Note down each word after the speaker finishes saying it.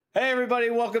Hey everybody,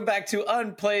 welcome back to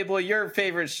Unplayable, your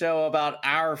favorite show about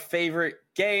our favorite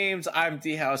games. I'm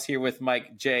D-House here with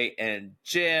Mike, Jay, and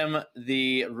Jim,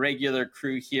 the regular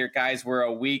crew here. Guys, we're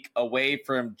a week away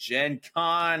from Gen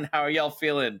Con. How are y'all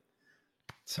feeling?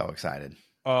 So excited.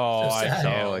 Oh, So I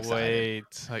can't excited.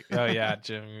 wait. Like, oh yeah,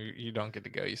 Jim, you don't get to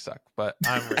go. You suck. But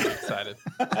I'm really excited.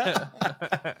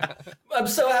 I'm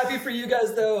so happy for you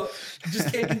guys, though.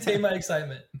 Just can't contain my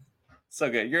excitement. So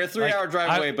good. You're a 3-hour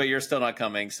drive away, but you're still not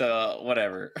coming. So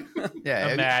whatever.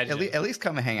 Yeah, Imagine. at least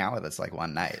come and hang out with us like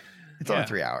one night. It's only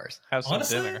 3 hours. Have some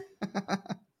Honestly, dinner.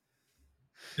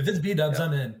 If it's B-dubs,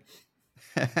 I'm in.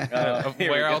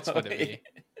 Where else would it be?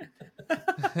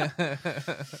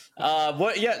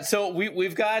 So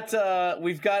we've got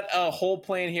a whole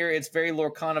plan here. It's very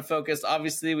Lorcana focused.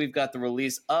 Obviously, we've got the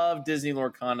release of Disney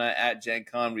Lorcana at Gen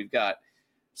Con. We've got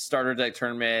starter deck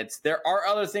tournaments. There are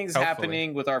other things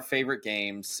happening with our favorite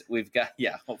games. We've got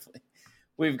hopefully.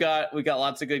 We've got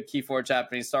lots of good Keyforge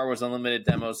happening. Star Wars Unlimited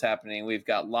demos happening. We've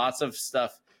got lots of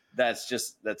stuff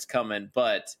that's coming.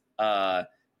 But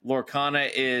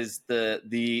Lorcana is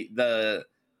the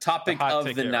topic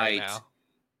of the night. Right,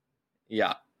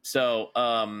 yeah. So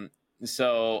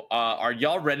are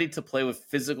y'all ready to play with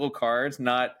physical cards,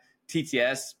 not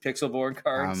TTS pixel board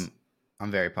cards?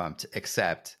 I'm very pumped,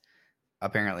 except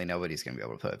apparently nobody's going to be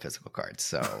able to play with physical cards.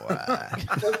 So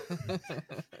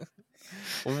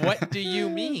what do you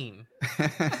mean?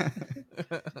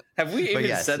 Have we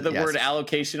even said the word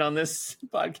allocation on this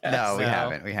podcast? No, we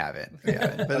haven't.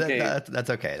 But Okay. That's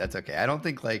okay. That's okay. I don't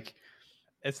think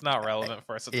it's not relevant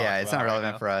for us to talk about. It's not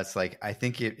relevant now. for us. Like, I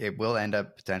think it will end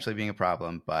up potentially being a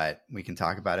problem, but we can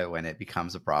talk about it when it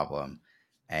becomes a problem.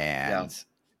 And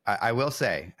I will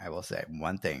say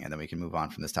one thing, and then we can move on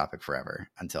from this topic forever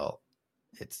until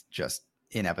it's just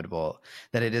inevitable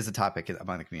that it is a topic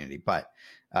among the community. But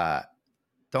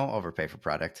don't overpay for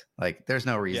product. Like, there's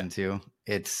no reason to.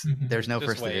 There's no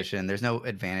first edition. There's no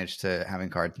advantage to having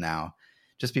cards now.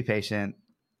 Just be patient.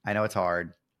 I know it's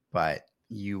hard, but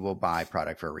you will buy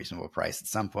product for a reasonable price at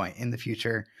some point in the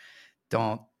future.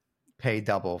 Don't pay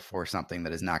double for something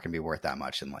that is not going to be worth that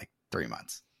much in like 3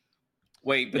 months.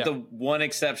 Wait, but the one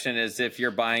exception is if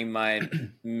you're buying my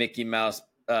Mickey Mouse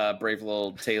Brave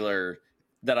Little Tailor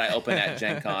that I open at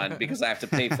Gen Con, because I have to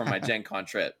pay for my Gen Con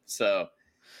trip. So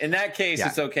in that case,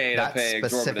 it's okay to pay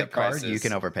exorbitant prices. You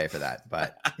can overpay for that,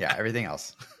 but everything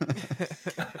else.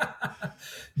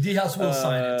 D-House will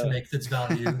sign it to make its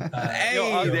value.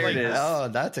 There it is. Oh,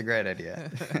 that's a great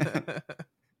idea.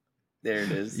 There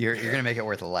it is. You're going to make it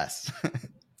worth less.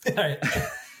 All right.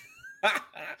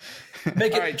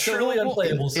 Make it truly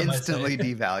unplayable. Instantly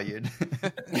devalued.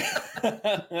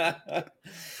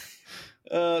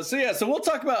 So we'll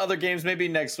talk about other games maybe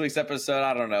next week's episode.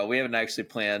 I don't know. We haven't actually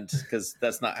planned because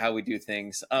that's not how we do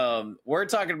things. We're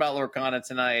talking about Lorcana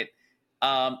tonight,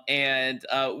 and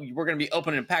we're going to be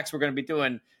opening packs. We're going to be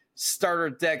doing starter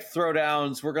deck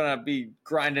throwdowns. We're going to be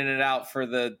grinding it out for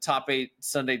the top 8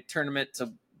 Sunday tournament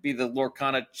to be the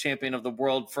Lorcana champion of the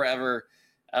world forever.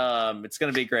 It's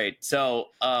going to be great. So,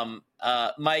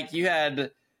 Mike, you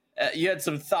had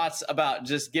some thoughts about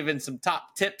just giving some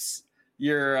top tips.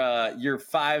 Your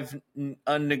 5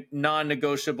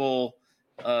 non-negotiable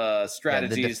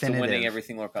strategies to winning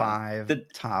everything Lorcana. 5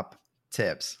 top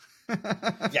tips.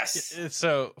 Yes.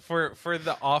 So for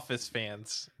the Office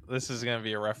fans, this is going to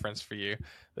be a reference for you.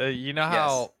 You know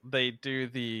how they do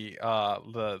the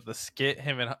skit,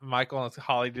 him and Michael and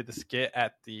Holly do the skit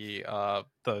at the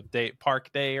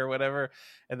park day or whatever,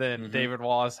 and then David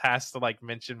Wallace has to like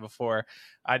mention before,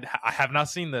 I have not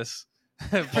seen this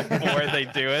before they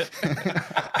do it.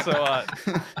 So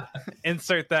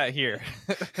insert that here.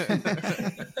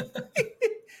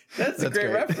 That's a great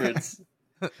reference.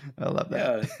 I love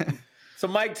that. Yeah. So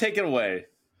Mike, take it away.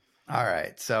 All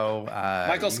right. So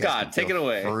Michael Scott, take it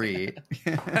away. Free.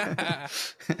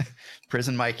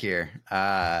 Prison Mike here.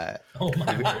 Oh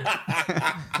my word.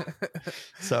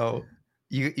 So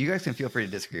you guys can feel free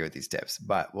to disagree with these tips,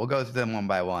 but we'll go through them one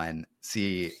by one,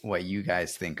 see what you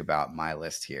guys think about my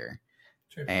list here.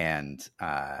 Sure. And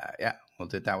we'll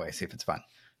do it that way. See if it's fun.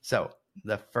 So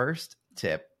the first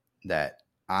tip that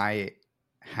I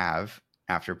have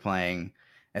after playing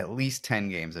at least 10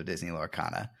 games of Disney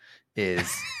Lorcana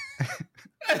is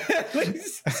At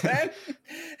least 10?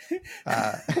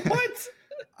 What?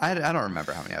 I don't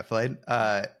remember how many I played.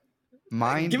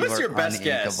 Mine Give us your best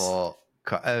guess.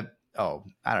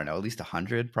 I don't know, at least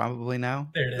 100 probably now.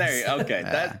 There it is. Okay.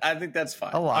 I think that's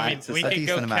fine. A lot. I mean, we can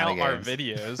go count our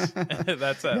videos.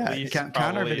 That's at least count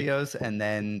our videos, and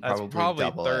then that's probably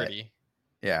double 30. it.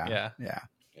 Yeah.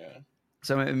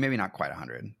 So maybe not quite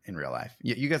 100 in real life.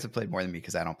 You guys have played more than me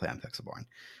because I don't play on Pixelborn.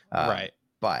 Right.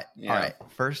 But Yeah. all right,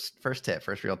 first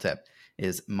real tip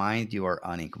is mind your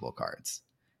uninkable cards.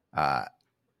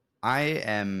 I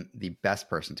am the best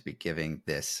person to be giving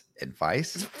this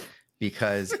advice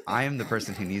because I am the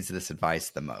person who needs this advice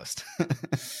the most.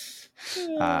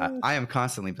 I am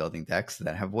constantly building decks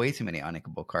that have way too many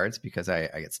uninkable cards because I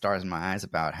get stars in my eyes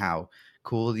about how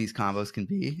cool these combos can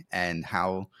be and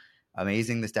how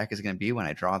amazing this deck is going to be when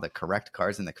I draw the correct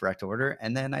cards in the correct order,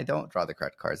 and then I don't draw the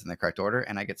correct cards in the correct order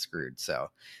and I get screwed.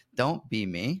 So don't be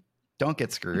me. Don't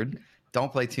get screwed.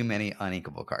 Don't play too many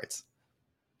uninkable cards.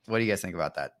 What do you guys think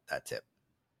about that tip?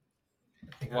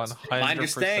 100%. Mind your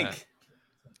stank.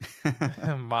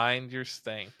 Mind your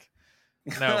stank.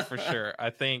 No, for sure. I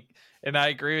think, and I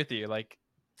agree with you. Like,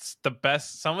 it's the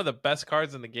best. Some of the best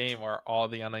cards in the game are all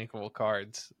the uninkable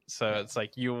cards. So it's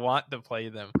like you want to play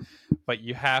them, but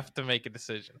you have to make a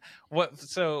decision.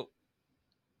 So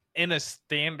in a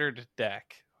standard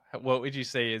deck, what would you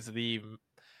say is the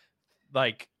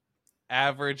like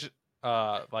average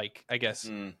like I guess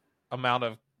amount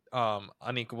of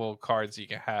unequal cards you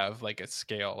can have, like a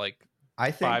scale, like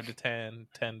I think 5 to 10,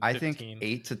 10 to 15? I think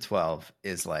 8 to 12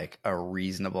 is like a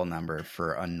reasonable number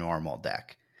for a normal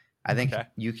deck. I think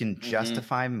you can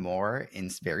justify more in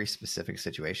very specific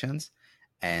situations,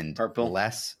 and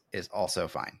less is also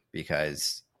fine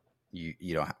because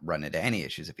you don't run into any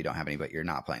issues if you don't have any, but you're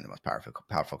not playing the most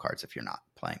powerful cards if you're not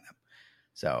playing them.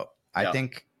 So I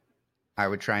think I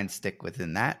would try and stick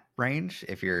within that range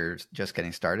if you're just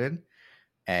getting started,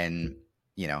 and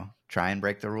try and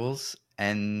break the rules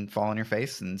and fall on your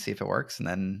face and see if it works, and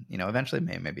then eventually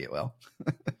maybe it will.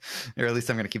 Or at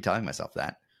least I'm going to keep telling myself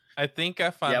that. I think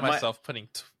I find myself putting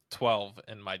 12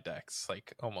 in my decks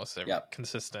like almost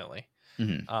consistently.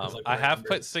 I have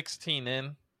put 16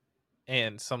 in,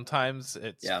 and sometimes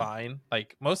it's fine.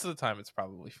 Like most of the time it's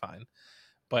probably fine,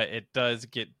 but it does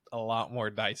get a lot more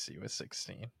dicey with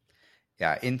 16.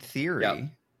 Yeah, in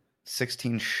theory,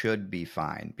 16 should be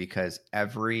fine because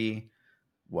every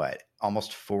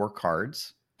almost 4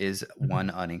 cards is one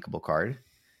uninkable card,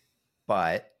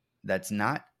 but that's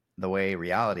not the way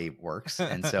reality works.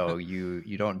 And so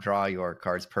you don't draw your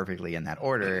cards perfectly in that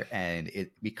order, and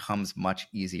it becomes much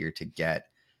easier to get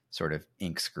sort of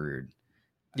ink screwed,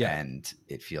 and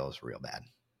it feels real bad.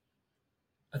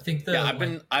 I think Go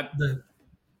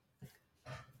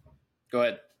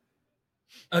ahead.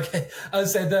 Okay, I would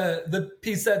say the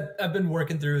piece that I've been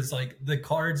working through is like the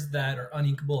cards that are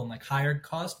uninkable and like higher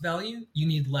cost value. You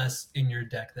need less in your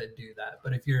deck that do that.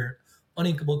 But if your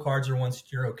uninkable cards are ones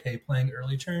you're okay playing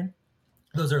early turn,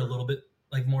 those are a little bit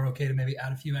like more okay to maybe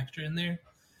add a few extra in there.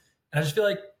 And I just feel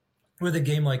like with a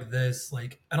game like this,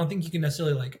 like I don't think you can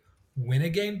necessarily like win a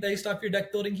game based off your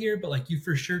deck building here, but like you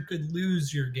for sure could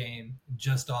lose your game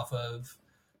just off of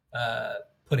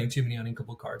putting too many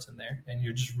uninkable cards in there, and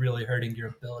you're just really hurting your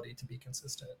ability to be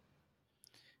consistent.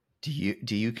 Do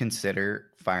you consider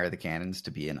Fire the Cannons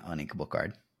to be an uninkable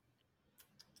card?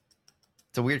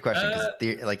 It's a weird question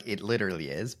because like it literally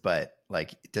is, but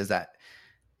like does that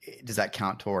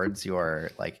count towards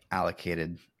your like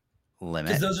allocated limit?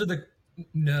 Because those are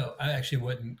no, I actually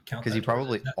wouldn't count because you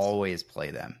probably always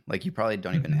play them. Like you probably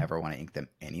don't even ever want to ink them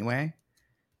anyway.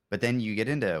 But then you get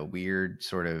into a weird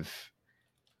sort of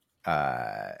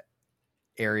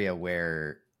area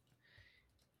where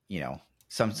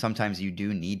sometimes you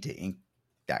do need to ink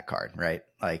that card, right?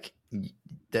 Like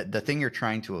the thing you're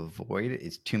trying to avoid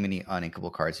is too many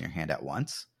uninkable cards in your hand at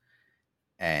once.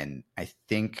 And I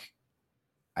think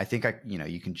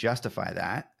you can justify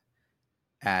that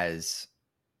as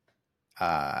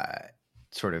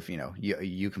sort of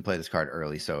you can play this card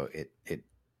early, so it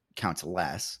counts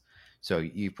less. So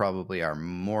you probably are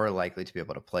more likely to be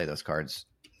able to play those cards,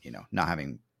 not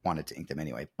having wanted to ink them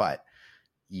anyway. But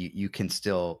you can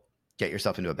still get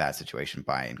yourself into a bad situation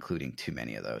by including too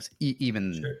many of those,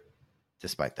 even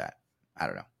despite that. I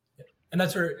don't know. And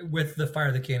that's where, with the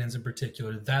Fire the Cannons in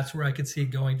particular, that's where I could see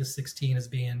going to 16 as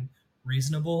being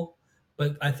reasonable.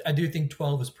 But I do think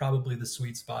 12 is probably the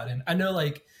sweet spot. And I know,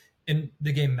 like, in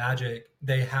the game Magic,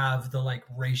 they have the, like,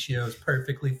 ratios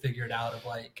perfectly figured out of,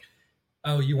 like,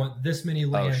 oh, you want this many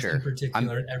lands in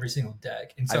particular in every single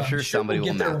deck. And so I'm sure somebody will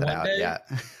get there one day.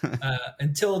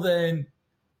 Until then,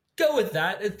 go with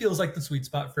that. It feels like the sweet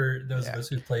spot for those of us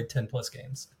who've played 10 plus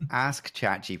games. Ask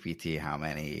ChatGPT how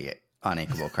many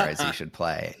uninkable cards you should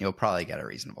play, and you'll probably get a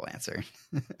reasonable answer.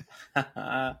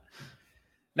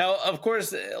 Now, of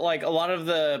course, like a lot of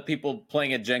the people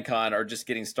playing at Gen Con are just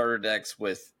getting starter decks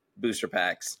with booster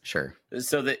packs. Sure.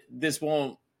 So that this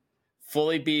won't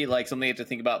fully be like something you have to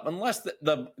think about, unless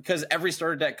because every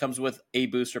starter deck comes with a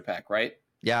booster pack, right?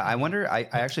 Yeah, I wonder. I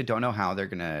actually don't know how they're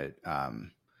gonna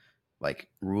like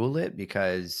rule it,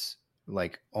 because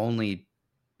like only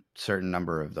certain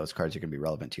number of those cards are gonna be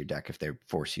relevant to your deck if they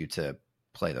force you to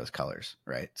play those colors,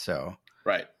 right? So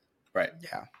right.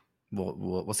 Yeah,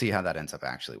 we'll see how that ends up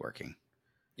actually working.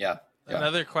 Yeah.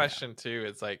 Another question too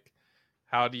is like,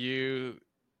 how do you?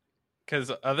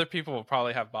 Because other people will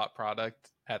probably have bought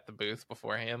product at the booth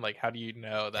beforehand. Like, how do you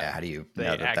know that? How do you they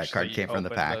know that that card actually came from the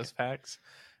opened pack? those packs?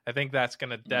 I think that's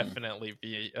going to definitely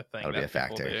be a thing. That'll be a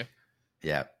factor. Do.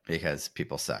 Yeah, because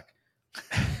people suck.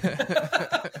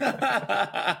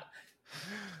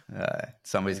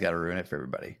 Somebody's got to ruin it for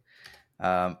everybody.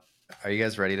 Are you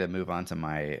guys ready to move on to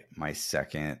my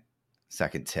second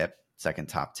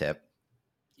top tip?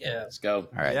 Yeah, let's go.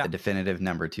 All right, the definitive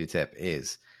number 2 tip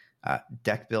is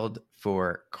deck build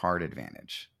for card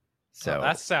advantage. So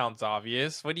that sounds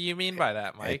obvious. What do you mean by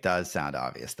that, Mike? It does sound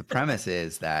obvious. The premise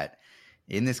is that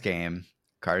in this game,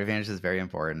 card advantage is very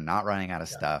important. Not running out of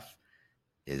stuff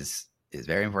is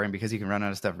very important, because you can run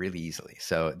out of stuff really easily.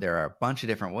 So there are a bunch of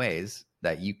different ways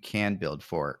that you can build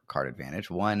for card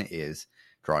advantage. One is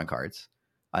drawing cards.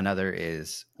 Another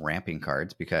is ramping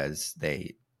cards, because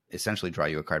they essentially draw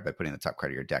you a card by putting the top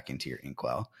card of your deck into your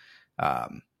inkwell.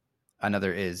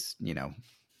 Another is,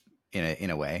 in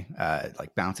a way,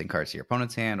 like bouncing cards to your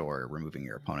opponent's hand or removing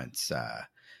your opponent's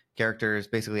characters.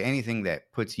 Basically anything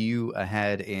that puts you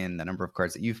ahead in the number of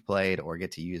cards that you've played or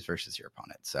get to use versus your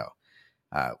opponent. So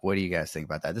what do you guys think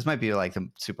about that? This might be like the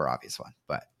super obvious one,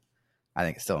 but I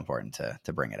think it's still important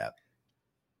to bring it up.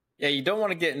 Yeah, you don't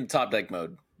want to get in top deck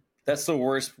mode. That's the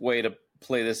worst way to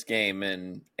play this game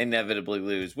and inevitably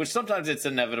lose, which sometimes it's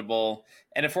inevitable.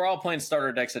 And if we're all playing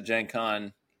starter decks at Gen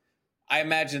Con, I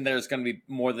imagine there's going to be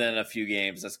more than a few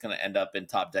games that's going to end up in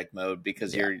top deck mode,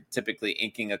 because you're typically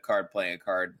inking a card, playing a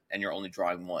card, and you're only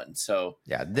drawing one. So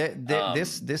yeah,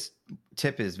 this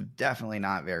tip is definitely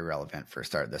not very relevant for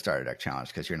the starter deck challenge,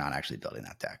 because you're not actually building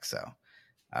that deck. So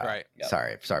right. Yep.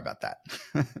 Sorry about that.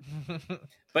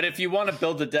 But if you want to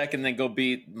build the deck and then go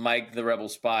beat Mike the Rebel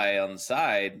Spy on the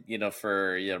side,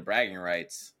 for bragging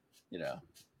rights,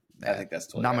 I think that's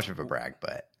totally not much of a brag,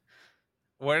 but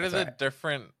what are the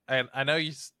different? And I know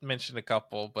you mentioned a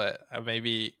couple, but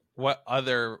maybe what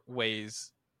other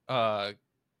ways are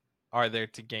there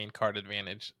to gain card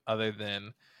advantage other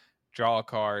than draw a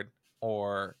card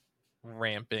or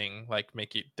ramping, like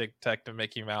Detective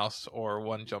Mickey Mouse, or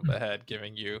one jump ahead,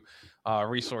 giving you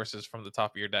resources from the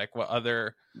top of your deck? What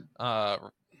other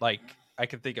like, I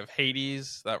can think of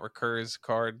Hades, that recurs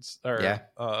cards or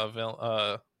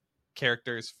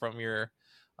characters from your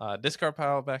discard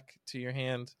pile back to your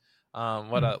hand.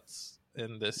 What else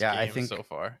in this game I think, so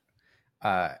far?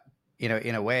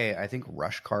 In a way, I think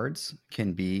rush cards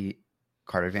can be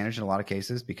card advantage in a lot of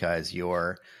cases, because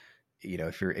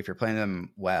if you're playing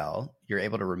them well, you're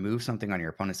able to remove something on your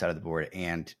opponent's side of the board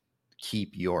and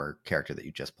keep your character that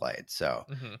you just played. So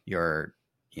you're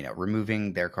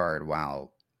removing their card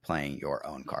while playing your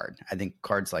own card. I think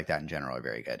cards like that in general are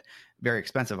very good. Very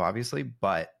expensive, obviously,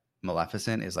 but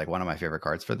Maleficent is like one of my favorite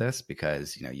cards for this,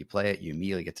 because you play it, you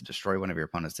immediately get to destroy one of your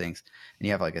opponent's things, and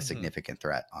you have like a significant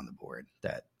threat on the board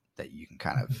that you can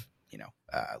kind of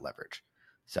leverage.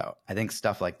 So I think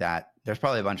stuff like that. There's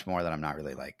probably a bunch more that I'm not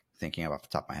really like thinking of off the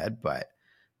top of my head, but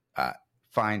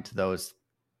find those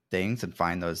things and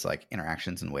find those like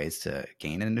interactions and ways to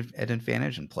gain an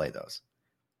advantage and play those.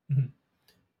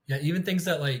 Yeah, even things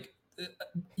that like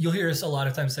you'll hear us a lot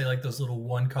of times say, like those little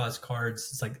one cost cards,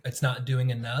 it's like it's not doing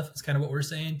enough. It's kind of what we're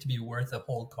saying to be worth a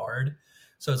whole card.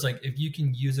 So it's like if you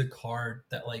can use a card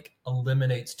that like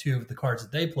eliminates 2 of the cards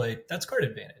that they played, that's card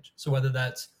advantage. So whether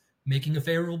that's making a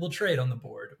favorable trade on the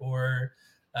board, or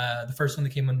the first one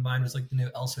that came into mind was like the new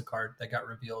Elsa card that got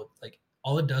revealed. Like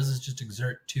all it does is just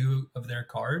exert 2 of their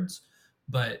cards,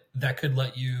 but that could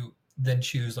let you then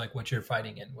choose like what you're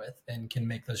fighting in with, and can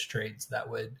make those trades that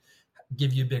would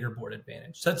give you a bigger board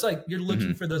advantage. So that's like you're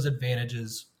looking for those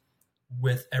advantages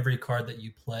with every card that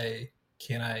you play.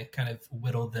 Can I kind of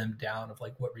whittle them down of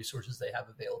like what resources they have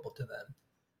available to them?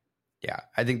 Yeah,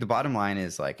 I think the bottom line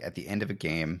is like at the end of a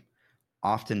game,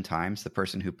 oftentimes the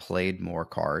person who played more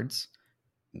cards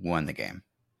won the game.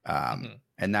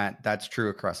 And that's true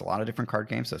across a lot of different card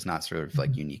games. So it's not sort of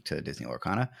like unique to Disney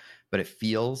Lorcana, but it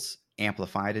feels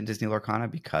amplified in Disney Lorcana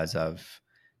because of,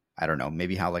 I don't know,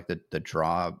 maybe how like the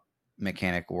draw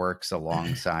mechanic works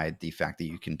alongside the fact that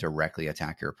you can directly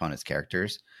attack your opponent's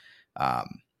characters.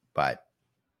 But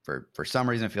for some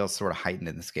reason, it feels sort of heightened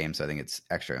in this game. So I think it's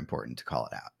extra important to call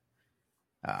it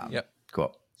out. Yep.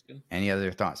 Cool. Any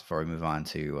other thoughts before we move on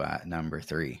to number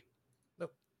 3?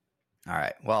 All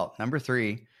right. Well, number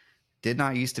 3 did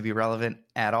not used to be relevant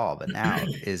at all, but now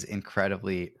is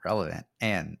incredibly relevant.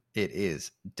 And it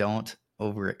is don't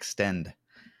overextend.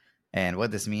 And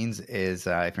what this means is,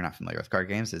 if you're not familiar with card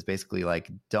games, is basically like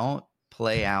don't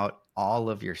play out all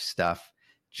of your stuff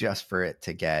just for it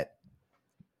to get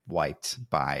wiped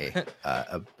by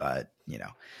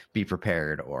be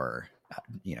prepared or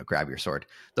grab your sword.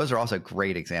 Those are also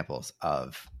great examples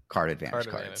of card advantage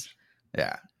cards.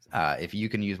 Yeah. If you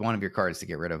can use one of your cards to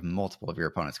get rid of multiple of your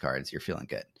opponent's cards, you're feeling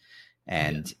good.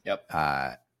 And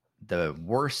the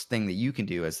worst thing that you can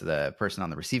do as the person on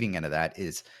the receiving end of that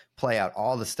is play out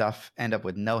all the stuff, end up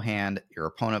with no hand. Your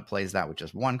opponent plays that with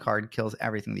just one card, kills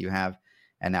everything that you have.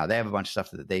 And now they have a bunch of stuff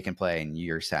that they can play, and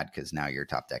you're sad because now you're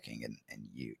top decking and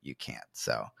you can't.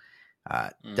 So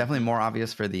definitely more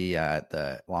obvious for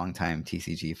the longtime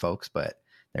TCG folks, but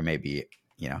there may be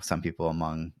some people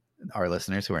among our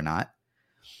listeners who are not.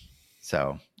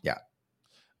 So yeah,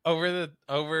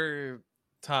 over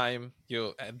time,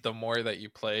 the more that you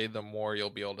play, the more you'll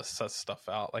be able to suss stuff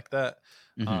out like that.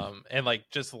 And like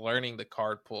just learning the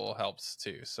card pool helps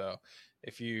too. So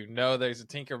if you know there's a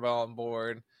Tinkerbell on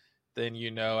board, then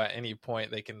at any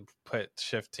point they can put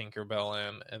Shift Tinkerbell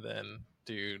in and then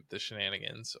do the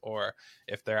shenanigans. Or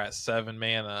if they're at 7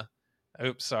 mana,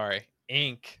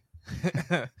 ink.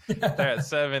 They're at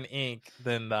 7 ink,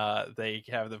 then they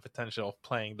have the potential of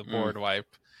playing the board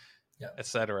wipe, et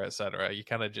cetera, et cetera. You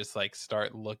kind of just like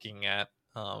start looking at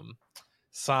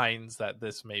signs that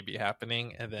this may be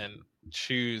happening, and then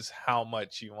choose how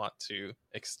much you want to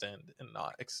extend and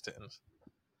not extend.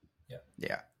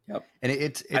 And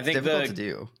it's difficult to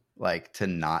do, like to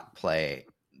not play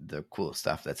the cool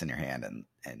stuff that's in your hand,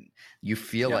 and you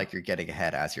feel like you're getting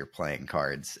ahead as you're playing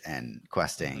cards and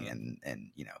questing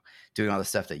and doing all the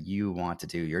stuff that you want to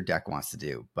do, your deck wants to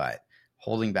do, but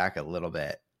holding back a little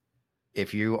bit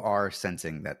if you are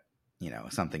sensing that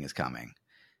something is coming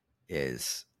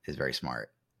is very smart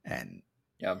and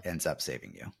ends up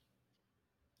saving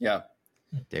you.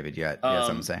 David, you had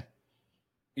something to say?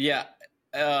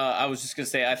 I was just gonna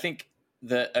say, I think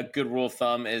a good rule of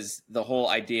thumb is the whole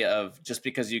idea of just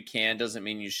because you can doesn't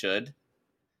mean you should,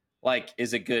 like,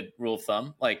 is a good rule of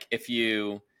thumb. Like if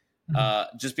you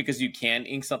just because you can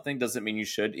ink something doesn't mean you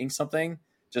should ink something.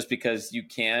 Just because you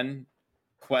can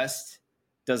quest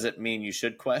doesn't mean you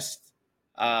should quest.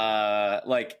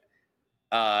 Like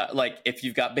if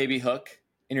you've got Baby Hook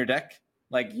in your deck,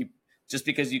 just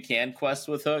because you can quest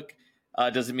with Hook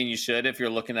doesn't mean you should. If you're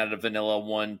looking at a vanilla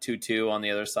 1/2/2 on the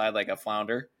other side, like a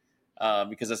Flounder,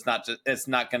 because it's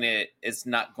not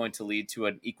going to lead to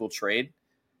an equal trade.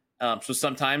 So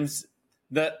sometimes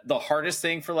the hardest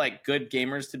thing for like good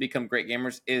gamers to become great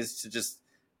gamers is to just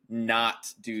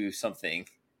not do something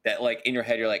that like in your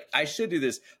head you're like, I should do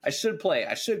this, I should play,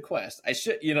 I should quest, I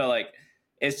should,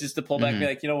 it's just to pull back and be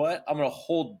like, you know what, I'm gonna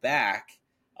hold back,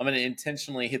 I'm gonna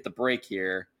intentionally hit the brake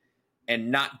here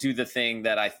and not do the thing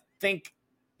that I think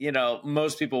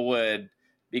most people would,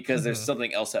 because there's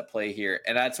something else at play here.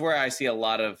 And that's where I see a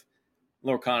lot of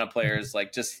Lorcana players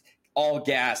like just all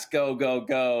gas,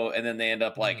 go, and then they end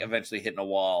up like eventually hitting a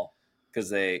wall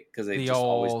because they the just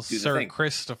old always do the Sir thing.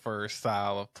 Christopher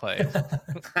style of play.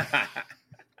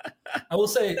 I will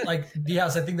say, like,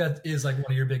 Diaz, I think that is like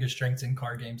one of your biggest strengths in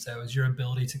card games, though, is your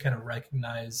ability to kind of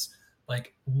recognize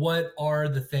like what are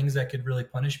the things that could really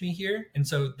punish me here. And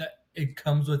so that it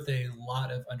comes with a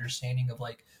lot of understanding of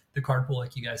like the card pool,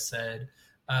 like you guys said,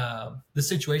 the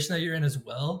situation that you're in as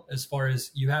well, as far as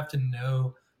you have to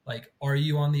know, like, are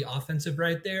you on the offensive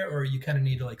right there, or you kind of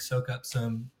need to like soak up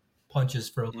some punches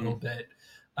for a little bit?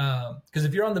 Because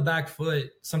if you're on the back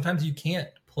foot, sometimes you can't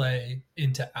play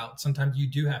into out. Sometimes you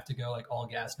do have to go like all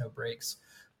gas, no brakes,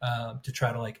 to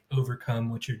try to like overcome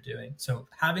what you're doing. So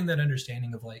having that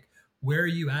understanding of like, where are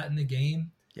you at in the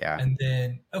game? Yeah. And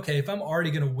then, okay, if I'm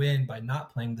already going to win by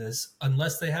not playing this,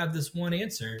 unless they have this one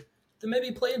answer, then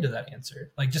maybe play into that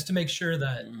answer. Like just to make sure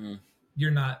that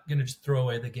you're not going to just throw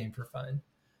away the game for fun.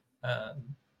 But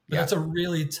that's a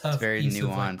really tough, very piece nuanced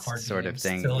of like card sort of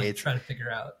thing to like try to figure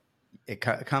out. It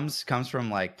comes from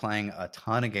like playing a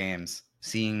ton of games,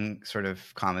 seeing sort of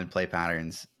common play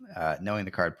patterns, knowing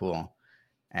the card pool,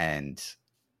 and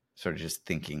sort of just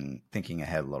thinking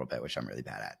ahead a little bit, which I'm really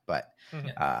bad at. But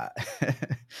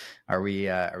are we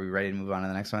ready to move on to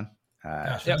the next one?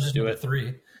 Gosh, let's do it.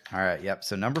 3. All right. Yep.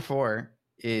 So number 4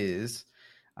 is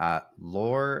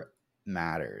lore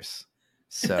matters.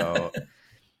 So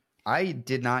I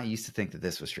did not used to think that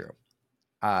this was true.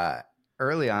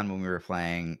 Early on when we were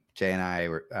playing, Jay and I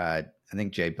were, I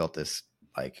think Jay built this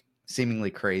like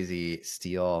seemingly crazy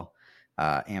steel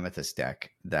Amethyst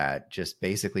deck that just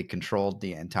basically controlled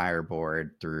the entire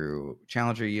board through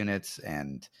challenger units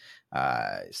and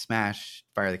smash,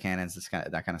 fire the cannons,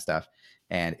 that kind of stuff.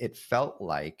 And it felt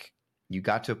like you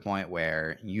got to a point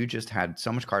where you just had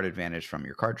so much card advantage from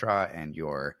your card draw and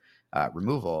your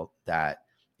removal that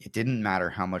it didn't matter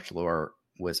how much lore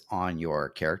was on your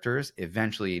characters.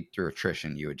 Eventually, through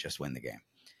attrition, you would just win the game.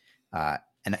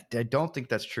 And I don't think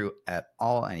that's true at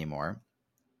all anymore,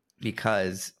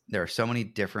 because there are so many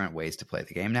different ways to play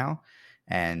the game now.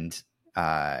 And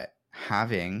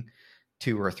having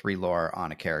 2 or 3 lore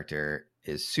on a character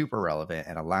is super relevant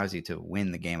and allows you to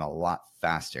win the game a lot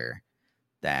faster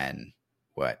than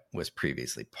what was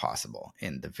previously possible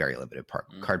in the very limited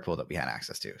card pool that we had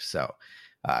access to. So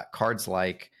cards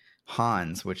like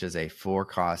Hans, which is a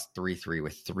 4-cost 3/3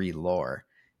 with 3 lore,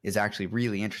 is actually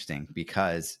really interesting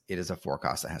because it is a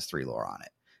 4-cost that has 3 lore on it.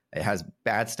 It has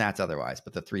bad stats otherwise,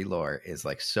 but the 3 lore is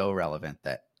like so relevant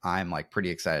that I'm like pretty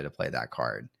excited to play that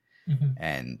card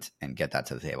and get that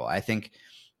to the table. I think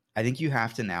you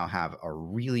have to now have a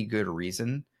really good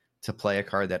reason to play a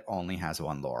card that only has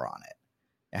 1 lore on it.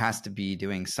 It has to be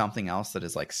doing something else that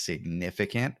is like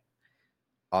significant.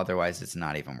 Otherwise, it's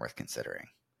not even worth considering.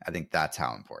 I think that's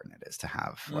how important it is to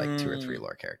have like 2 or 3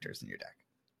 lore characters in your deck.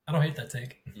 I don't hate that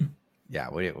take. Yeah.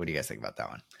 What do you guys think about that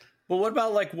one? Well, what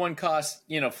about like 1-cost,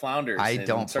 flounders? I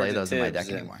don't play those in my deck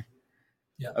anymore.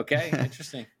 Yeah. Okay.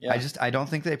 Interesting. Yeah. I don't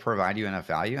think they provide you enough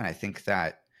value. And I think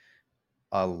that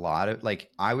a lot of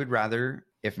I would rather,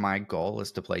 if my goal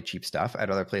is to play cheap stuff, I'd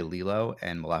rather play Lilo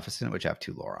and Maleficent, which have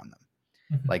 2 lore on them.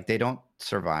 Like they don't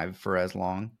survive for as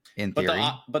long in theory.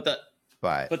 But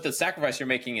the sacrifice you're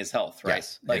making is health, right?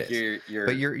 Yes, like your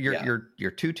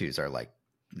 2/2s are like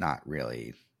not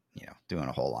really, doing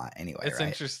a whole lot anyway. It's right?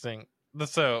 interesting.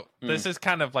 So this is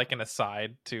kind of like an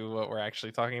aside to what we're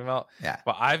actually talking about. Yeah.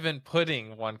 But I've been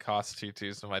putting 1-cost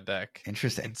 2/2s in my deck.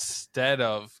 Interesting. Instead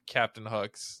of Captain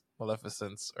Hook's,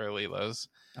 Maleficent's, or Lilo's.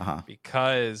 Uh-huh.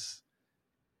 Because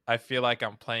I feel like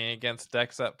I'm playing against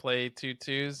decks that play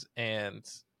 2/2s and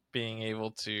being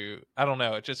able to, I don't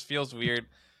know, it just feels weird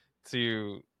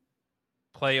to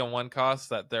play a 1-cost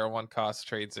that their 1-cost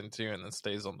trades into and then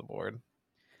stays on the board.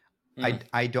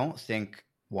 I don't think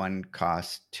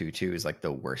 1-cost 2/2 is like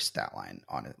the worst stat line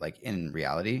on it. Like in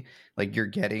reality, like you're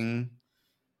getting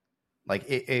like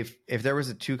if there was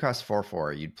a 2-cost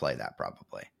 4/4, you'd play that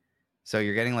probably. So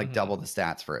you're getting like double the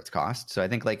stats for its cost. So I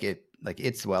think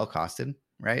it's well costed,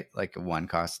 right? Like a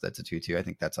 1-cost that's a 2/2. I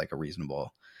think that's like a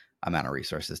reasonable amount of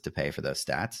resources to pay for those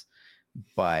stats.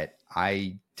 But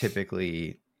I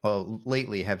typically,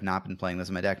 lately have not been playing this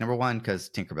in my deck. Number one, because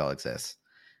Tinkerbell exists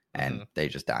and they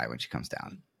just die when she comes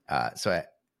down. So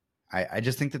I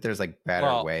just think that there's like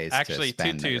better ways actually, to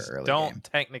spend 2/2s don't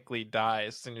technically die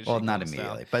as soon as she not comes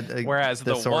immediately, down. but whereas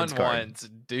the 1/1s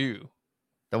do.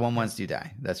 The 1/1s do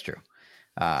die. That's true.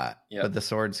 But the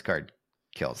swords card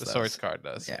kills the those. swords card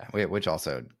does. Yeah. Which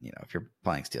also, if you're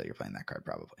playing steel, you're playing that card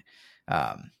probably.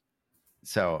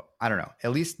 So I don't know.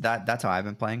 At least that's how I've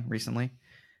been playing recently.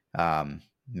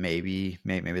 Maybe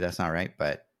that's not right,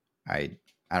 but I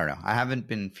don't know. I haven't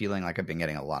been feeling like I've been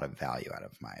getting a lot of value out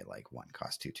of my like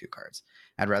 1-cost 2/2 cards.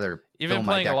 I'd rather You've been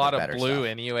playing a lot of blue stuff.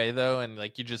 anyway, though, and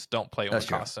like you just don't play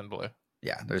 1-cost in blue.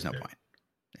 Yeah, there's no point.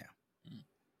 Yeah,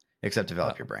 except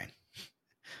develop your brain.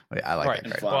 I like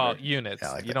that card. Well, units.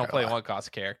 Yeah, like you don't play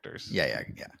 1-cost characters. Yeah.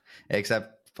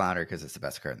 Except Flounder, because it's the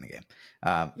best card in the game.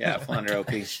 Flounder OP.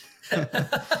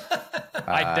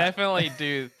 I definitely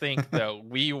do think though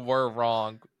we were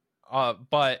wrong.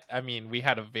 But I mean, we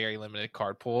had a very limited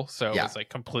card pool, so it was like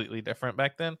completely different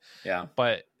back then. Yeah.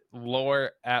 But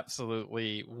lore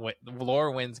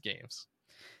lore wins games.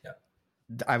 Yeah.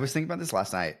 I was thinking about this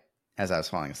last night as I was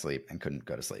falling asleep and couldn't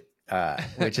go to sleep.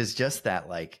 Which is just that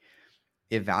like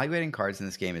evaluating cards in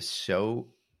this game is so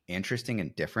interesting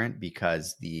and different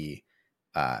because the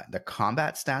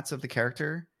combat stats of the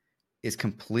character is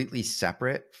completely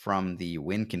separate from the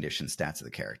win condition stats of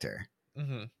the character.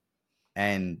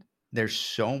 And there's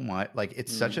so much like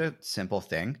it's such a simple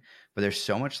thing, but there's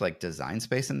so much like design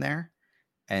space in there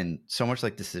and so much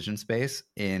like decision space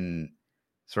in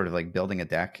sort of like building a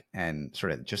deck and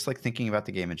sort of just like thinking about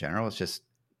the game in general.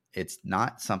 It's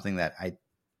not something that I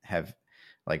have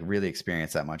like really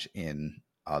experienced that much in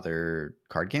other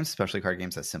card games, especially card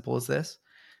games as simple as this.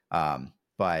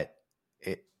 But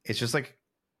it's just like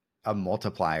a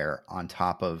multiplier on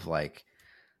top of like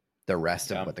the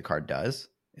rest of what the card does.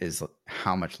 Is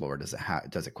how much lore does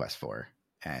it quest for,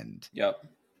 and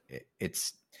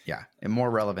it's more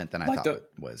relevant than I thought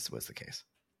was the case.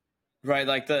 Right,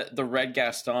 like the Red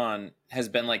Gaston has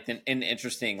been like an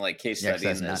interesting like case study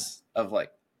in this of like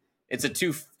It's a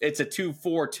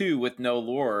 2/4/2 with no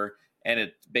lore, and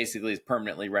it basically is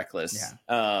permanently reckless.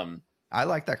 Yeah. I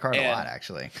like that card a lot,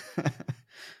 actually.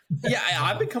 Yeah,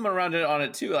 I've been coming around on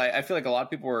it too. I feel like a lot of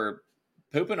people were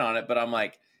pooping on it, but I'm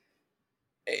like,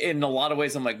 in a lot of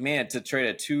ways, I'm like, man, to trade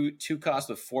a two cost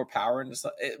with 4 power and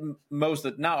stuff,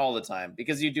 not all the time,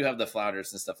 because you do have the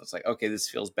flounders and stuff. It's like, okay, this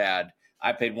feels bad.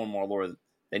 I paid 1 more lore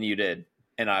than you did,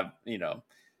 and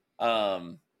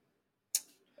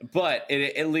but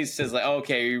it at least says like,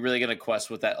 okay, are you really going to quest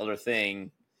with that other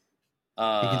thing? You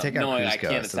can take out knowing Cusco, I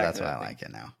can't so attack that's why I thing. like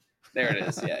it now. There it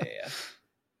is.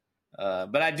 Yeah.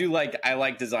 But I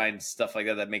like design stuff like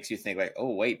that makes you think like,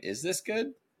 oh wait, is this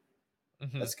good?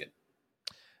 Mm-hmm. That's good.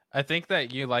 I think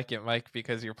that you like it, Mike,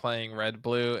 because you're playing red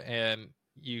blue and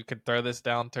you could throw this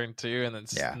down turn 2 and then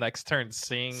next turn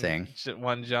sing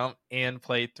 1 jump and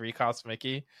play 3 cost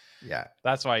Mickey. Yeah,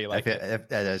 that's why you like it.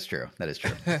 That is true. That is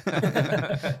true.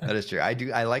 That is true.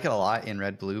 I like it a lot in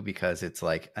red blue because it's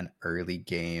like an early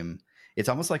game. It's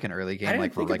almost like an early game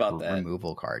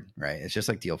removal card, right? It's just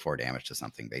like deal 4 damage to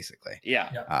something basically.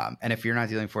 Yeah. And if you're not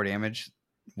dealing 4 damage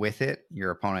with it, your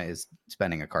opponent is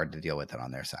spending a card to deal with it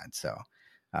on their side. So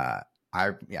I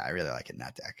really like it in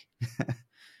that deck.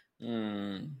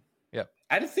 Yep.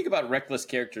 I had to think about reckless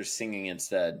characters singing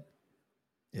instead.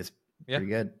 It's pretty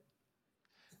good.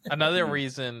 Another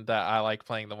reason that I like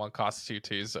playing the 1 cost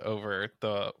 2/2s over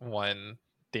the 1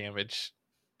 damage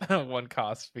 1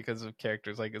 cost because of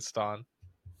characters like Gaston.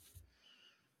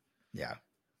 Yeah.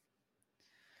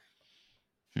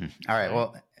 All right.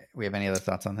 Well, we have any other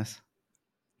thoughts on this?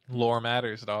 Lore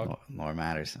matters, dog. Lore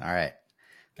matters. All right.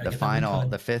 The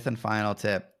fifth and final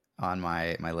tip on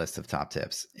my list of top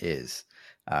tips is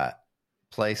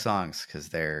play songs because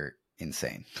they're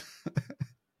insane.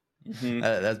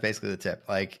 That's basically the tip.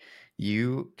 Like,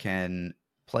 you can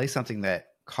play something that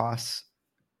costs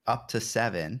up to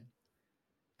 7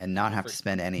 and not have to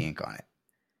spend any ink on it.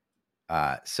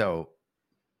 So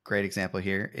great example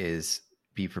here is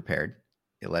Be Prepared.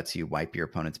 It lets you wipe your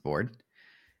opponent's board,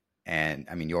 and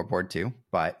I mean your board too.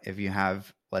 But if you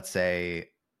have, let's say,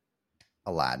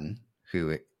 Aladdin,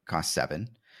 who costs 7,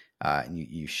 and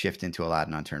you shift into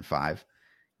Aladdin on turn 5,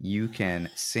 you can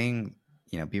sing,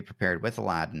 Be Prepared with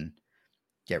Aladdin,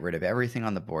 get rid of everything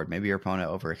on the board. Maybe your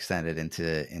opponent overextended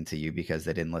into you because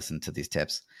they didn't listen to these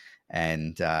tips,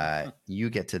 and you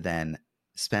get to then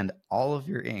spend all of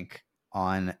your ink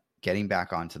on getting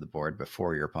back onto the board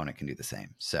before your opponent can do the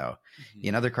same. So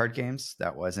in other card games,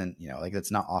 that wasn't,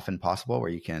 that's not often possible, where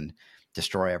you can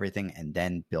destroy everything and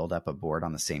then build up a board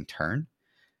on the same turn.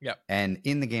 Yeah. And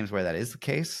in the games where that is the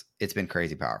case, it's been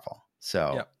crazy powerful.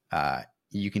 So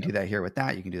you can do that here with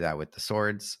that. You can do that with the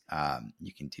swords.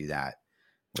 You can do that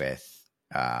with,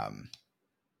 I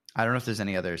don't know if there's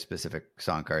any other specific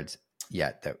song cards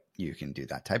yet that you can do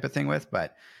that type of thing with,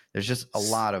 but there's just a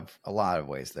lot of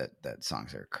ways that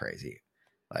songs are crazy.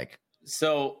 Like,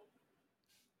 so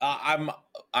I'm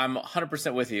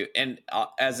 100% with you. And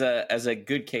as a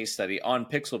good case study on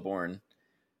Pixelborn,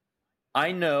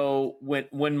 I know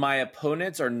when my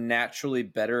opponents are naturally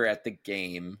better at the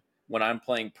game, when I'm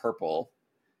playing purple,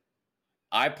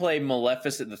 I play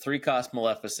Maleficent, the 3-cost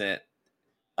Maleficent,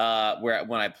 where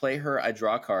when I play her, I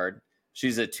draw a card.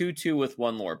 She's a 2/2 with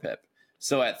 1 lore pip.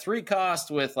 So at 3 cost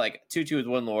with like 2/2 with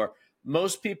 1 lore,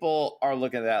 most people are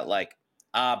looking at that like,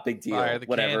 big deal,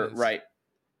 whatever, cannons.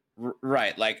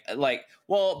 Right. Like,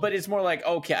 well, but it's more like,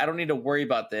 okay, I don't need to worry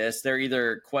about this. They're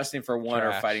either questing for 1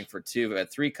 or fighting for 2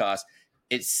 at 3 cost.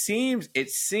 It seems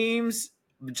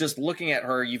just looking at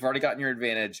her, you've already gotten your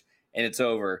advantage and it's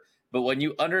over. But when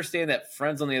you understand that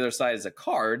Friends on the Other Side is a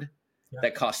card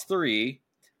that costs 3,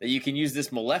 that you can use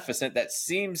this Maleficent that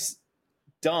seems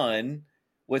done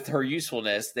with her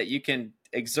usefulness, that you can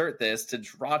exert this to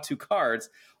draw 2 cards,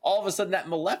 all of a sudden that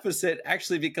Maleficent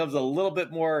actually becomes a little bit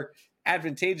more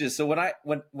advantageous. So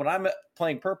when I'm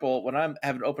playing purple, when I'm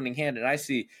having an opening hand and I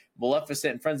see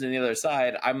Maleficent and Friends on the Other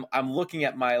Side, I'm looking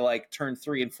at my like turn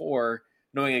 3 and 4,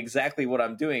 knowing exactly what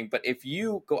I'm doing. But if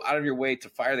you go out of your way to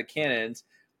fire the cannons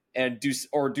and do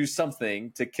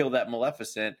something to kill that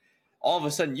Maleficent, all of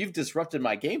a sudden you've disrupted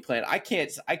my game plan. I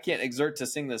can't exert to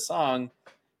sing this song,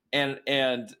 and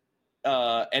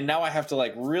now I have to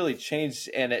like really change,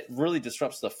 and it really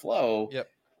disrupts the flow. Yep.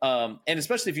 And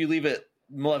especially if you leave it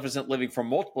Maleficent living for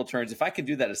multiple turns, if I can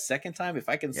do that a second time, if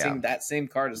I can sing that same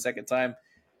card a second time,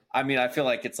 I mean, I feel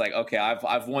like it's like, okay,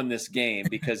 I've won this game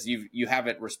because you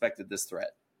haven't respected this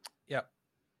threat. Yep.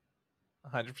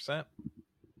 100%.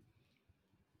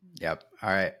 Yep. All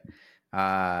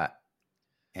right.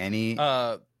 Any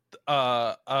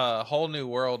Whole New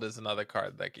World is another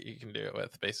card that you can do it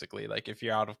with, basically. Like if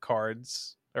you're out of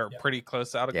cards or Yeah. pretty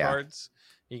close out of Yeah. cards,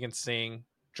 you can sing,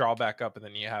 draw back up, and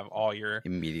then you have all your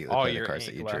Immediately play the your cards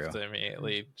that ink you left drew. to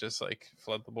immediately just like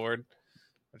flood the board,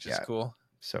 which is Yeah. cool.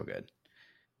 So good.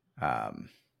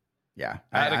 Yeah.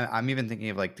 I had I'm even thinking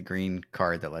of like the green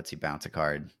card that lets you bounce a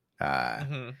card.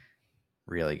 Mhm.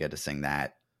 Really good to sing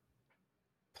that.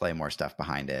 Play more stuff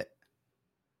behind it.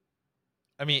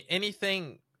 I mean,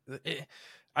 anything.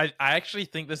 I actually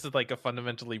think this is like a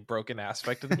fundamentally broken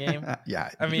aspect of the game.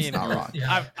 Yeah. I mean, it's not wrong.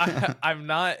 Yeah. I'm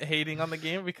not hating on the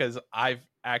game because I've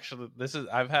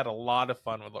had a lot of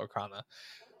fun with Lorcana,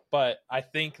 but I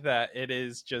think that it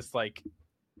is just like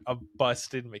a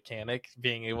busted mechanic.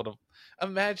 Being able to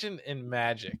imagine in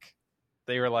Magic,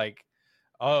 they were like,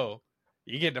 "Oh,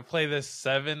 you get to play this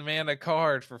 7-mana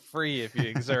card for free if you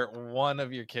exert one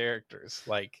of your characters."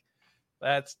 Like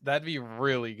that'd be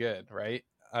really good, right?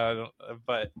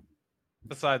 But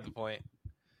beside the point.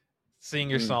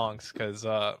 Sing your songs because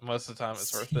most of the time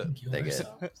it's worth it. They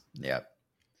good. Yep.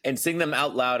 And sing them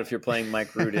out loud if you're playing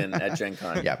Mike Rudin at Gen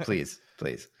Con. Yeah, please.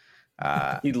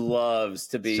 He loves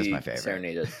to It's just be my favorite.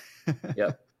 serenaded.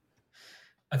 Yep.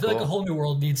 I feel Cool. like A Whole New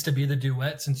World needs to be the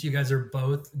duet since you guys are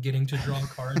both getting to draw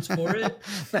cards for it.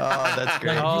 Oh, that's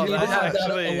great. Like, Oh, you need to that's have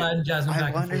actually- that Aladdin Jasmine I back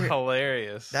and wonder- forth.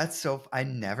 Hilarious. That's so. I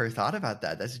never thought about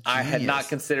that. That's genius. I had not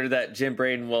considered that. Jim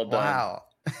Braden, well done. Wow.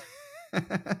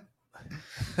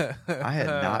 I had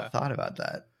not thought about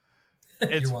that.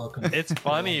 It's- You're welcome. It's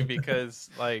funny because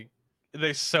like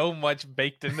there's so much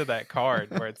baked into that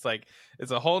card where it's like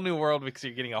it's a whole new world because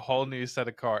you're getting a whole new set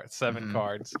of cards, 7 Mhm.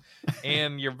 cards,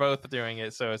 and you're both doing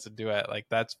it, so it's a duet. Like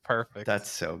that's perfect. That's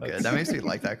so good. That's- That makes me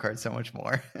like that card so much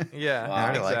more. yeah, Wow. I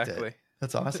already liked exactly. it.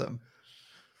 That's awesome.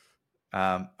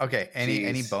 Okay. Any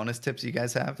Jeez. bonus tips you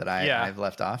guys have that Yeah. I've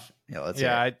left off? Yeah, let's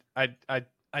Yeah, hear it.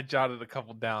 I jotted a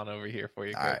couple down over here for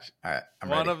you, All right. Coach. All right. I'm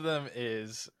One ready. of them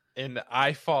is, and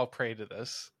I fall prey to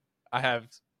this. I have,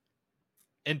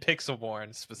 in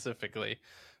Pixelborn specifically,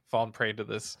 fallen prey to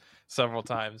this several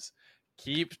times.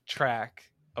 Keep track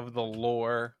of the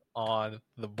lore on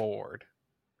the board.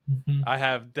 Mhm. I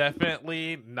have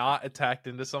definitely not attacked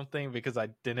into something because I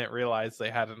didn't realize they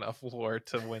had enough lore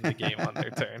to win the game on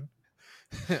their turn.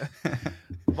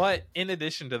 But in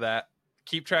addition to that,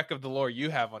 keep track of the lore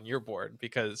you have on your board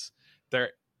because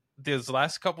these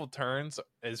last couple turns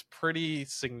is pretty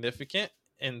significant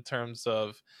in terms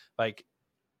of like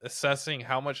assessing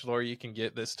how much lore you can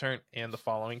get this turn and the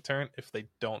following turn if they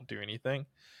don't do anything.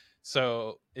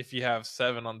 So if you have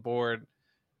 7 on board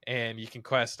and you can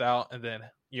quest out and then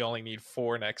you only need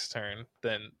 4 next turn,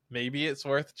 then maybe it's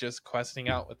worth just questing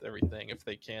out with everything if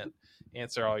they can't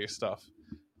answer all your stuff.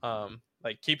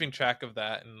 Like keeping track of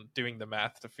that and doing the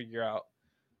math to figure out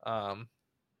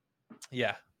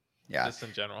yeah, just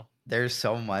in general. There's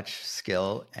so much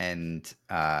skill and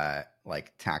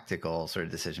like tactical sort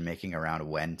of decision making around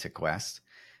when to quest,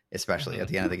 especially at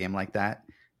the end of the game like that.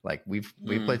 Like we've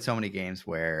played so many games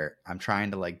where I'm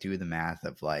trying to like do the math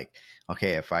of like,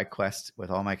 okay, if I quest with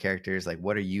all my characters, like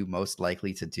what are you most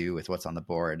likely to do with what's on the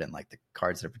board and like the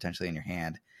cards that are potentially in your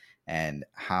hand, and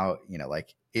how, you know,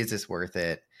 like, is this worth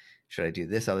it? Should I do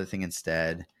this other thing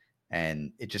instead?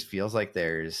 And it just feels like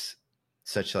there's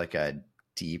such like a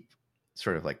deep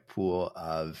sort of like pool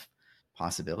of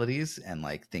possibilities and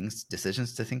like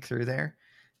decisions to think through there.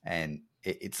 And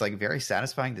it's like very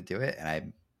satisfying to do it.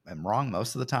 And I'm wrong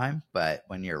most of the time, but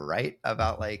when you're right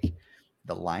about like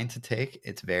the line to take,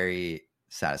 it's very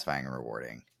satisfying and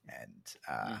rewarding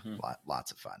and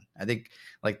lots of fun. I think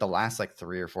like the last like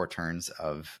 3 or 4 turns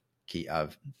of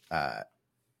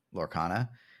Lorcana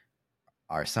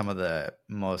are some of the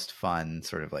most fun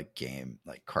sort of like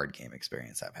card game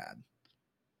experience I've had.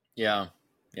 Yeah.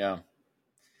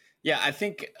 I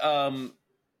think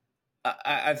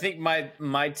I think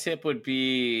my tip would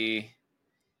be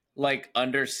like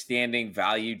understanding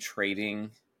value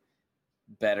trading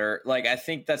better. Like I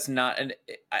think that's not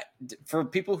for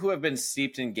people who have been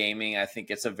steeped in gaming. I think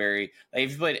it's a very like,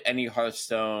 if you played any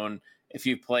Hearthstone, if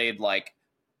you played like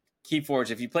Keyforge,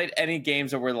 if you played any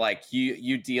games where like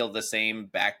you deal the same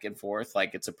back and forth,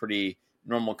 like it's a pretty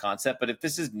normal concept. But if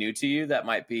this is new to you, that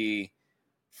might be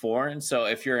foreign. So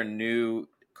if you're a new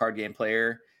card game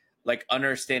player, like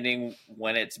understanding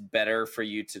when it's better for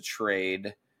you to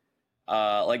trade.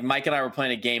 Like Mike and I were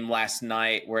playing a game last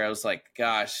night where I was like,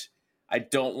 gosh, I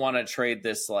don't want to trade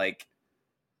this. Like,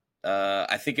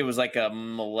 I think it was like a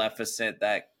Maleficent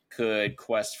that could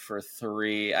quest for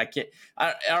 3. I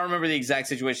don't remember the exact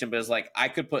situation, but it's like I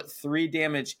could put 3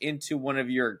 damage into one of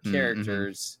your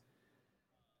characters,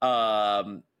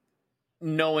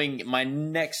 knowing my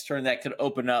next turn that could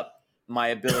open up my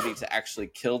ability to actually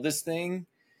kill this thing.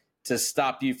 to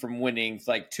stop you from winning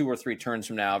like 2 or 3 turns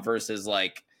from now versus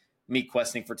like me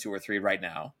questing for 2 or 3 right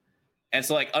now. And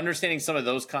so like understanding some of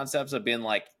those concepts have been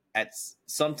like at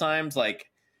sometimes like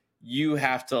you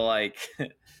have to like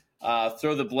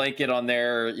throw the blanket on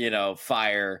their, you know,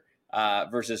 fire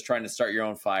versus trying to start your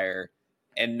own fire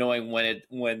and knowing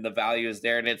when the value is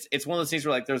there. And it's one of those things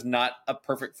where like there's not a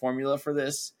perfect formula for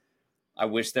this. I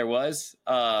wish there was,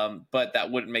 but that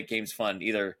wouldn't make games fun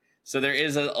either. So there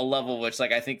is a level which,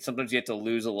 like, I think sometimes you have to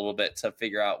lose a little bit to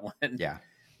figure out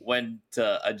when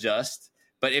to adjust.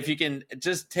 But if you can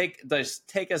just take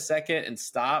a second and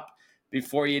stop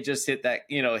before you just hit that,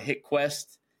 you know, hit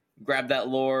quest, grab that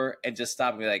lore, and just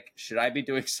stop and be like, should I be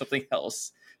doing something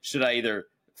else? Should I either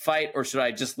fight or should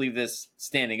I just leave this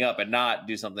standing up and not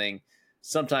do something?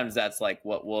 Sometimes that's like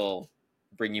what will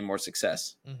bring you more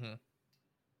success. Mm-hmm.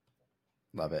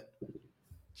 Love it.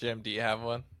 Jim, do you have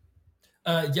one?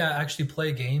 Yeah, actually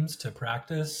play games to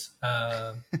practice.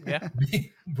 Yeah,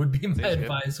 would be my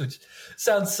advice, which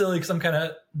sounds silly because I'm kind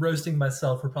of roasting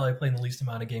myself for probably playing the least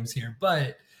amount of games here.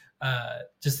 But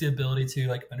just the ability to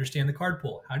like understand the card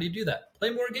pool. How do you do that?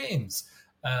 Play more games.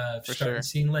 Start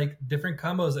seeing like different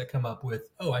combos that come up with,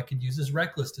 oh, I could use this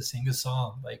reckless to sing a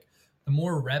song. Like the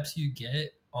more reps you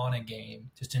get on a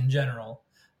game, just in general,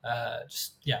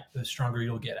 the stronger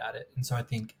you'll get at it. And so I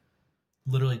think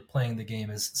literally playing the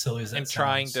game, as silly as that and sounds,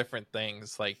 trying different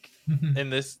things, like in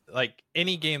this, like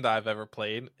any game that I've ever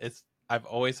played, I've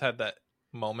always had that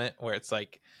moment where it's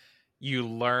like you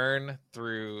learn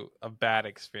through a bad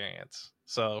experience.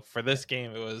 So for this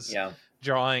game, it was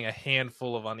drawing a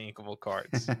handful of unequal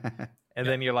cards, and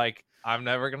then you're like, I'm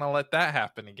never gonna let that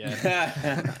happen again.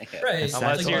 Right.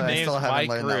 Unless your name's Mike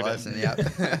Gruden.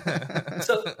 Yep.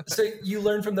 so you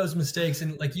learn from those mistakes,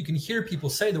 and like you can hear people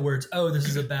say the words, "Oh, this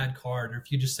is a bad card," or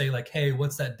if you just say like, "Hey,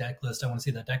 what's that deck list? I want to see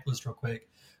that deck list real quick."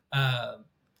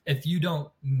 If you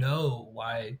don't know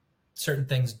why certain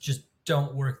things just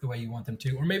don't work the way you want them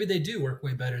to, or maybe they do work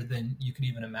way better than you could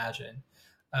even imagine,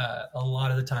 a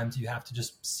lot of the times you have to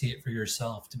just see it for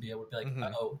yourself to be able to be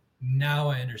like, "Oh, now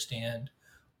I understand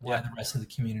why the rest of the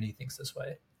community thinks this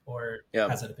way or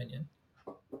has that opinion."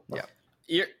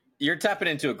 Yeah. You're tapping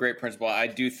into a great principle. I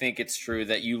do think it's true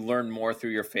that you learn more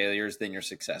through your failures than your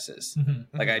successes.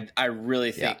 Mm-hmm. Like I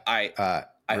really think I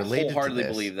wholeheartedly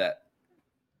believe that.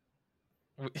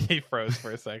 He froze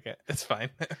for a second. It's fine.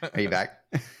 Are you back?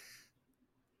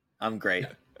 I'm great.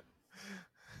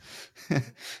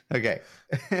 Okay.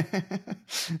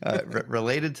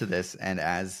 Related to this, and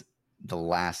as the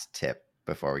last tip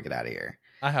before we get out of here,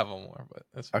 I have one more, but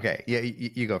that's fine. Okay. Yeah,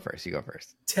 you go first.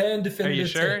 10 definitive Are you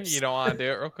sure tips. you don't want to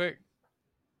do it real quick?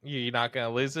 You're not going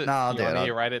to lose it? No, I'll do it.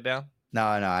 You write it down? No,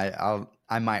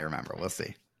 I might remember. We'll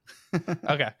see.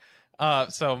 Okay.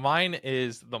 So mine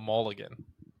is the mulligan.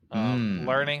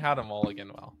 Learning how to mulligan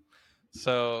well.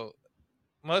 So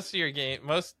most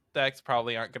decks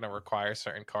probably aren't going to require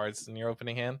certain cards in your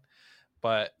opening hand,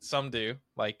 but some do.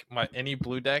 Like any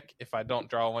blue deck, if I don't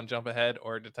draw one jump ahead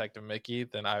or Detective Mickey,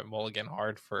 then I mulligan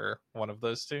hard for one of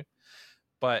those two.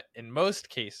 But in most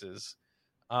cases,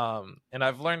 and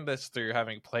I've learned this through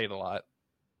having played a lot,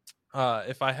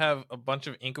 if I have a bunch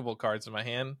of inkable cards in my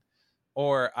hand,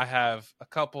 or I have a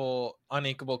couple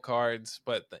uninkable cards,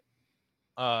 but the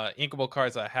inkable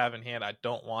cards I have in hand I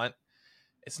don't want,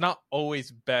 it's not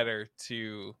always better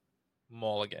to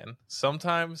mulligan.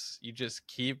 Sometimes you just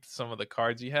keep some of the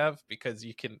cards you have because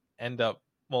you can end up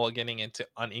mulliganing into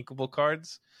uninkable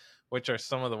cards, which are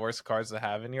some of the worst cards to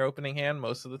have in your opening hand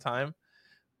most of the time,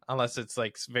 unless it's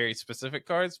like very specific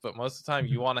cards. But most of the time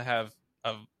you want to have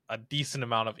a decent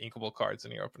amount of inkable cards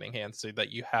in your opening hand so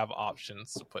that you have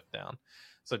options to put down.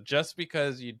 So just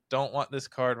because you don't want this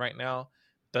card right now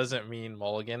doesn't mean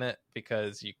mulligan it,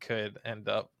 because you could end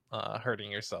up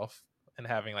hurting yourself and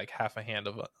having like half a hand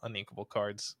of uninkable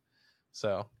cards.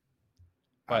 So,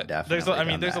 but there's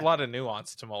a lot of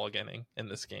nuance to mulliganing in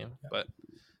this game, but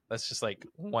that's just like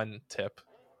one tip.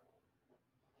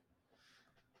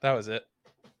 That was it.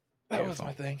 That was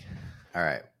my thing. All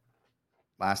right.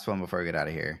 Last one before we get out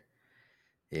of here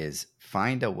is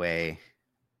find a way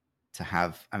to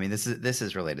have, this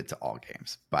is related to all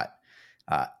games, but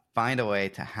find a way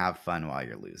to have fun while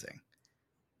you're losing.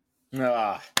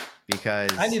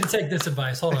 Because I need to take this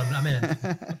advice. Hold on, I'm in.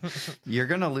 You're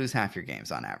going to lose half your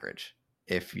games on average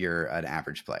if you're an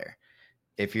average player.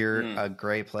 If you're a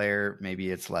great player,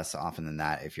 maybe it's less often than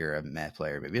that. If you're a meh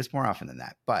player, maybe it's more often than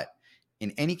that. But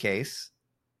in any case,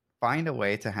 find a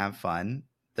way to have fun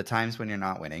the times when you're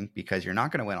not winning, because you're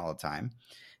not going to win all the time.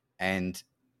 And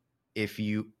if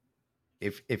you're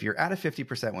at a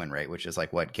 50% win rate, which is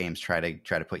like what games try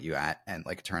to put you at, and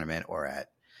like a tournament or at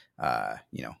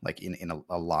like in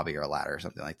a lobby or a ladder or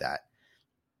something like that,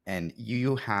 and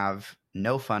you have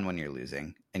no fun when you're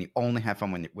losing, and you only have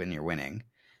fun when you're winning,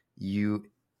 you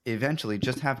eventually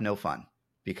just have no fun,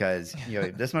 because you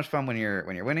have this much fun when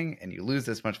you're winning, and you lose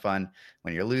this much fun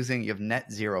when you're losing. You have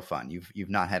net zero fun. You've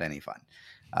not had any fun,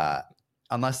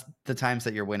 unless the times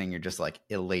that you're winning, you're just like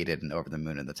elated and over the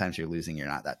moon, and the times you're losing, you're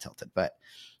not that tilted, but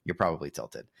you're probably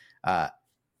tilted.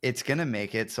 It's gonna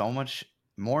make it so much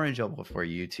more enjoyable for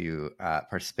you to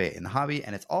participate in the hobby,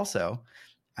 and it's also,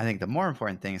 I think the more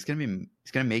important thing, it's going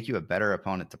to make you a better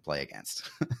opponent to play against.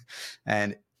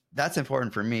 And that's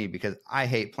important for me because I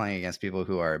hate playing against people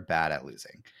who are bad at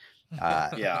losing.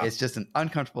 It's just an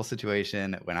uncomfortable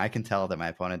situation when I can tell that my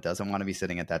opponent doesn't want to be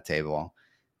sitting at that table.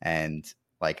 And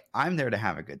like, I'm there to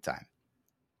have a good time.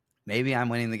 Maybe I'm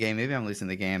winning the game. Maybe I'm losing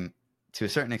the game. To a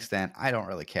certain extent, I don't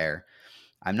really care.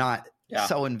 I'm not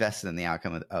so invested in the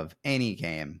outcome of any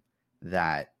game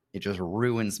that it just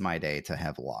ruins my day to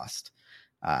have lost.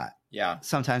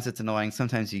 Sometimes it's annoying.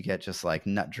 Sometimes you get just like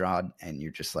nut drawed and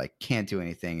you're just like can't do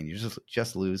anything and you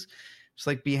just lose. Just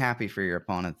like be happy for your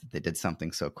opponent that they did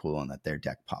something so cool and that their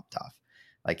deck popped off.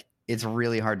 Like, it's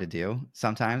really hard to do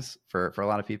sometimes for a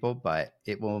lot of people, but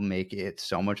it will make it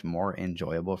so much more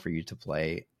enjoyable for you to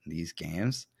play these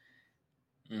games.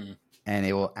 And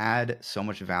it will add so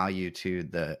much value to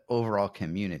the overall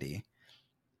community.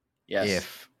 Yes.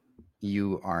 If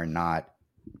you are not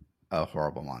a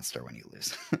horrible monster when you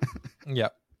lose.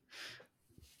 Yep.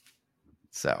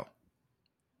 So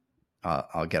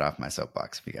I'll get off my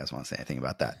soapbox if you guys want to say anything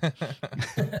about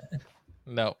that.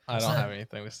 No, I don't have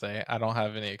anything to say. I don't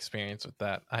have any experience with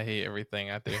that. I hate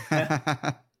everything I do.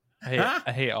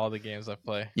 I hate all the games I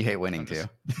play. You hate winning too.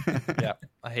 Yeah,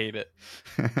 I hate it.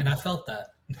 And I felt that.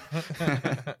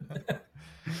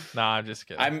 Nah, I'm just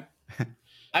kidding.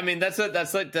 I mean, that's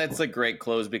a great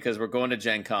close, because we're going to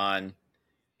Gen Con,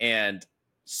 and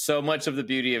so much of the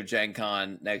beauty of Gen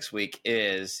Con next week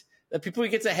is the people we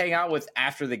get to hang out with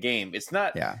after the game. It's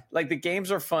not like the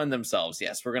games are fun themselves.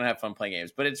 Yes, we're going to have fun playing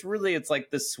games, but it's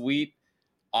like the sweet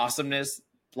awesomeness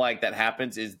like that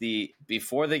happens is the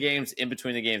before the games, in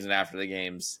between the games, and after the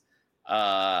games,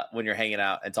 when you're hanging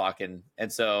out and talking.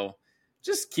 And so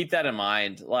just keep that in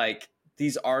mind. Like,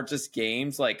 these are just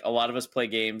games. Like, a lot of us play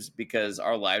games because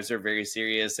our lives are very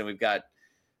serious and we've got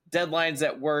deadlines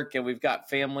at work and we've got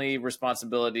family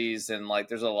responsibilities and like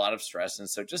there's a lot of stress. And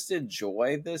so just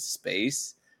enjoy this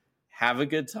space, have a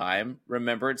good time.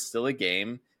 Remember, it's still a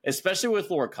game, especially with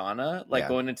Lorcana. Like,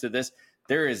 going into this,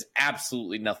 there is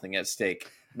absolutely nothing at stake.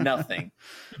 Nothing.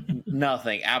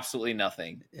 Nothing. Absolutely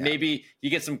nothing. Yeah. Maybe you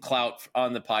get some clout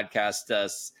on the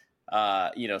podcast,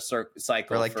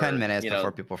 cycle for like 10 minutes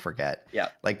before people forget. Yeah.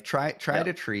 Like, try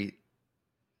to treat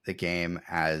the game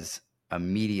as a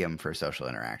medium for social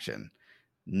interaction,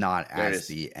 not as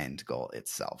the end goal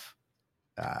itself.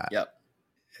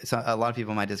 So a lot of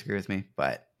people might disagree with me,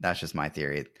 but that's just my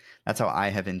theory. That's how I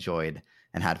have enjoyed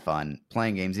and had fun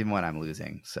playing games, even when I'm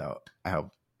losing. So I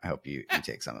hope you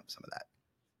take some of that.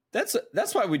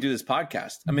 That's why we do this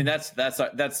podcast. I mean, that's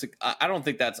I don't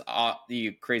think that's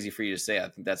crazy for you to say. I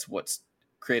think that's what's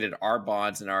created our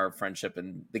bonds and our friendship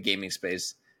in the gaming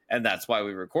space. And that's why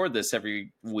we record this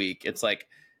every week. It's like,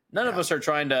 none of us are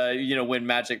trying to, win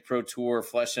Magic Pro Tour,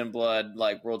 Flesh and Blood,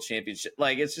 like World Championship.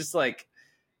 Like, it's just like,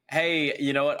 hey,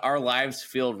 you know what? Our lives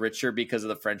feel richer because of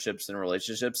the friendships and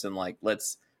relationships. And like,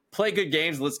 let's play good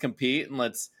games. Let's compete and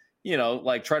let's,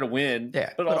 try to win.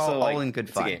 Yeah. But also all in good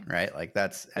fun, right? Like,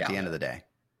 that's at the end of the day.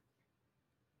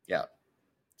 Yeah.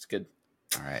 It's good.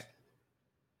 All right.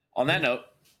 On that note,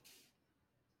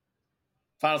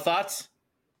 final thoughts?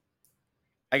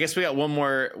 I guess we got one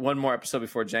more episode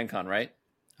before Gen Con, right?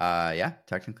 Yeah,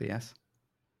 technically, yes.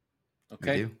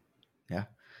 Okay. We do.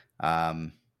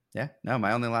 Yeah. No,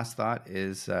 my only last thought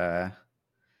is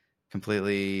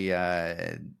completely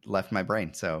left my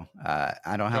brain. So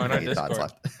I don't have any thoughts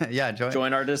left. Yeah,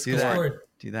 join our Discord.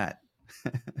 Do that.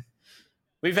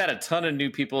 We've had a ton of new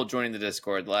people joining the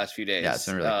Discord the last few days. Yeah, it's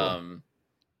been really cool.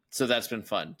 So that's been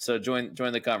fun. So join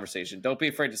the conversation. Don't be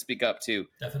afraid to speak up too.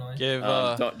 Definitely.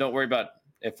 Don't worry about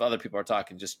if other people are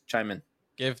talking. Just chime in.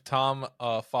 Give Tom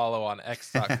a follow on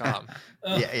x.com.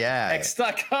 Yeah.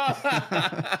 X.com.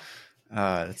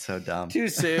 Oh, that's so dumb. Too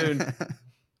soon.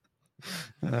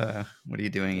 What are you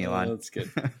doing, Elon? That's good.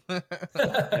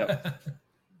 Yep.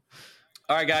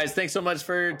 All right, guys. Thanks so much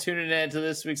for tuning in to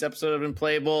this week's episode of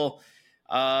Unplayable.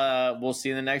 We'll see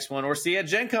you in the next one, or see you at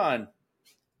Gen Con.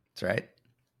 That's right.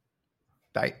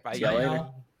 Bye. See you later.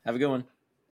 Have a good one.